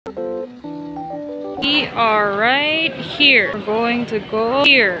We are right here. We're going to go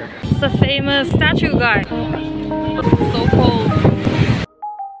here. It's the famous statue guy. So cold.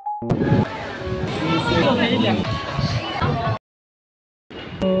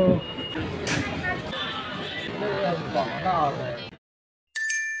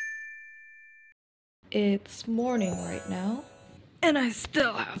 It's morning right now, and I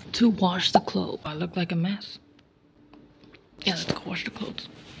still have to wash the clothes. I look like a mess. Yeah, let's go wash the clothes.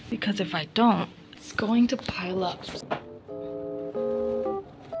 Because if I don't, it's going to pile up.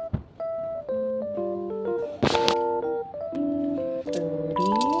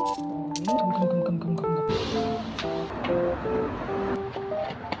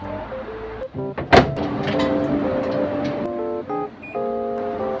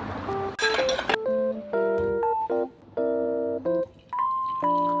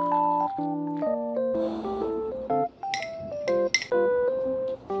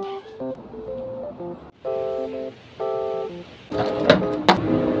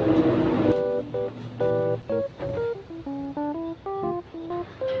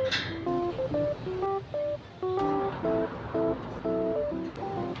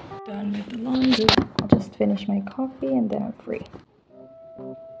 Done with the laundry. I'll just finish my coffee and then I'm free.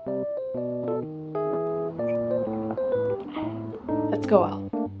 Let's go out.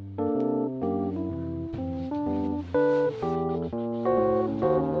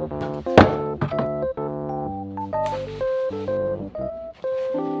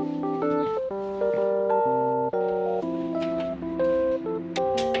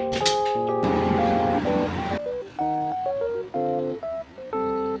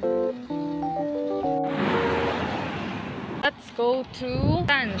 Let's go to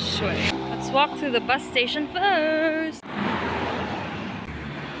Tamsui. Let's walk to the bus station first.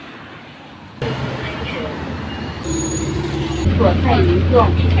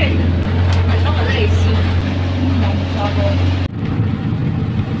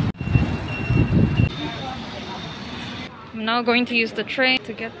 I'm now going to use the train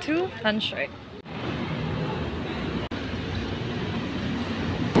to get to Tamsui.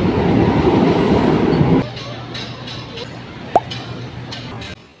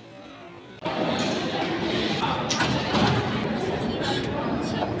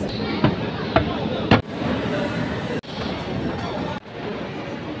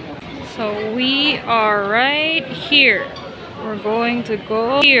 So we are right here. We're going to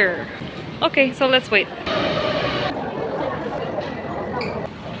go here. Okay, so let's wait.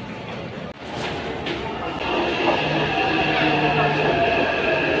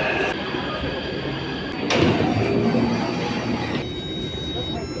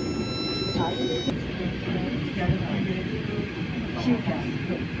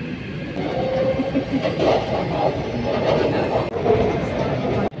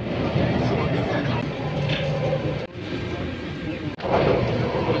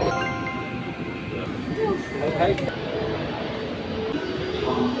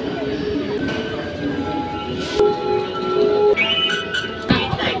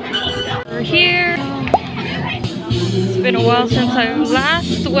 We're here. It's been a while since I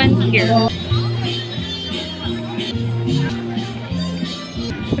last went here.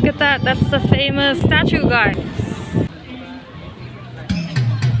 Look at that, that's the famous statue guy.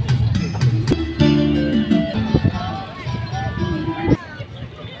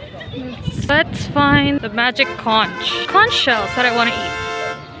 Let's find the magic conch shells that I want to eat.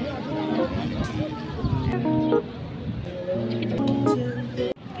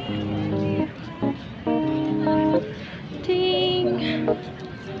 Ding!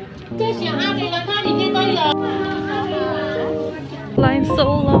 Line so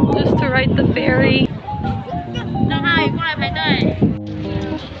long just to ride the ferry.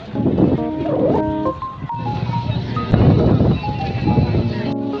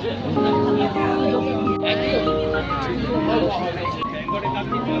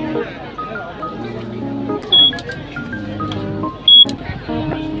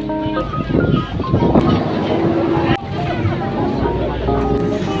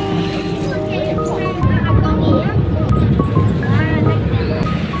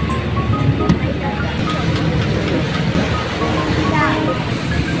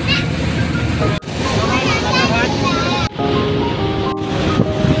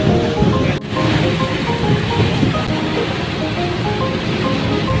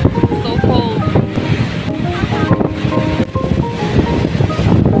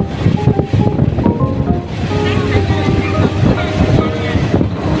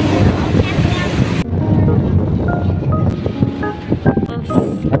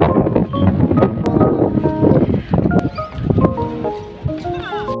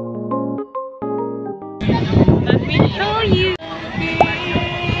 Let me show you.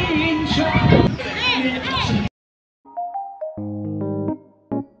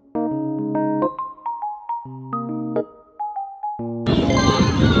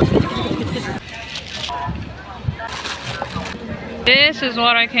 This is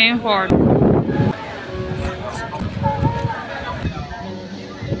what I came for.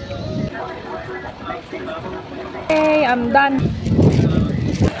 Okay, I'm done.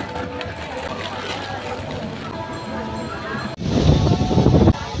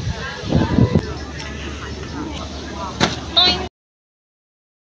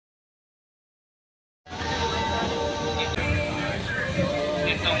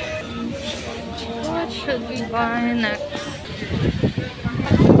 What should we buy next?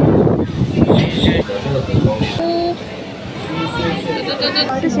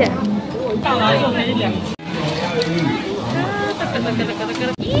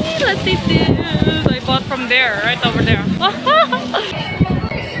 Let's see this. I bought from there, right over there.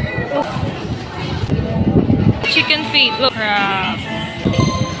 Chicken feet, look. Crab.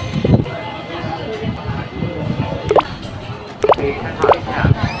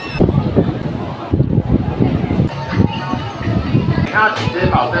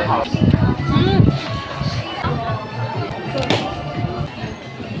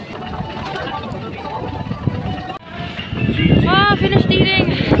 Ah, finished eating.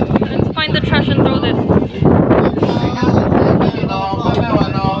 Let's find the trash and throw this.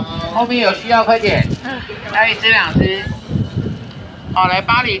 后面有需要快点，要一只两只。好，来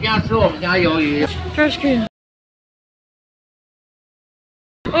巴黎一定要吃我们家鱿鱼。 Trash can.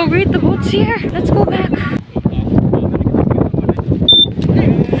 Oh great, the boat's here. Let's go back.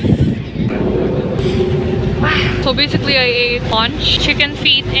 So basically I ate conch, chicken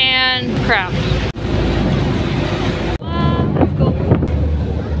feet, and crab. Let's go.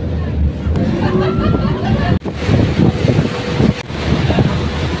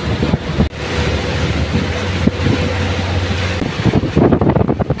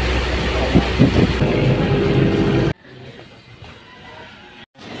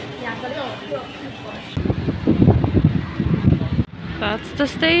 That's the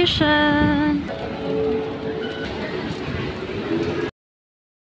station.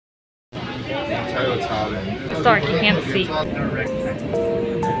 It's dark, you can't see.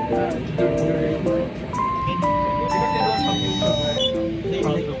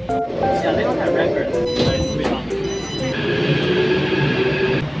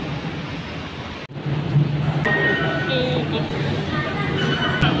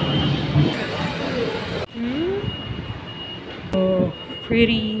 Oh,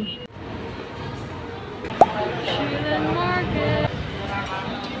 pretty. Shilin Market.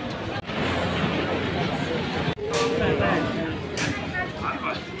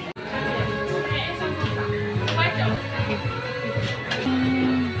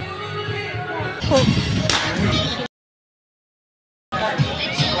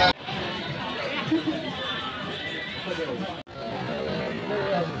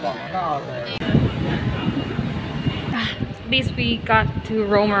 At least we got to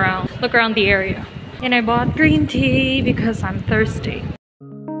roam around, look around the area. And I bought green tea because I'm thirsty.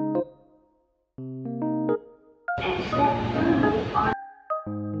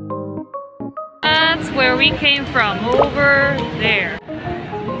 That's where we came from, over there.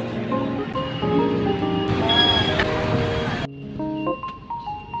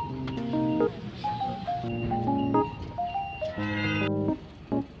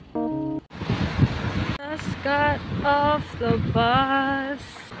 Just got off the bus.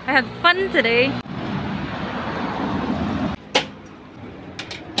 I had fun today.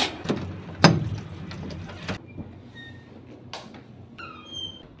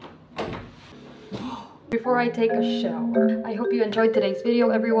 Before I take a shower, I hope you enjoyed today's video,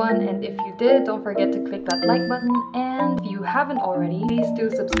 everyone, and if you did, don't forget to click that like button, and if you haven't already, please do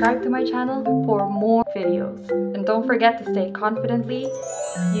subscribe to my channel for more videos. And don't forget to stay confidently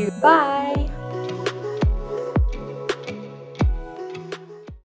you. Bye!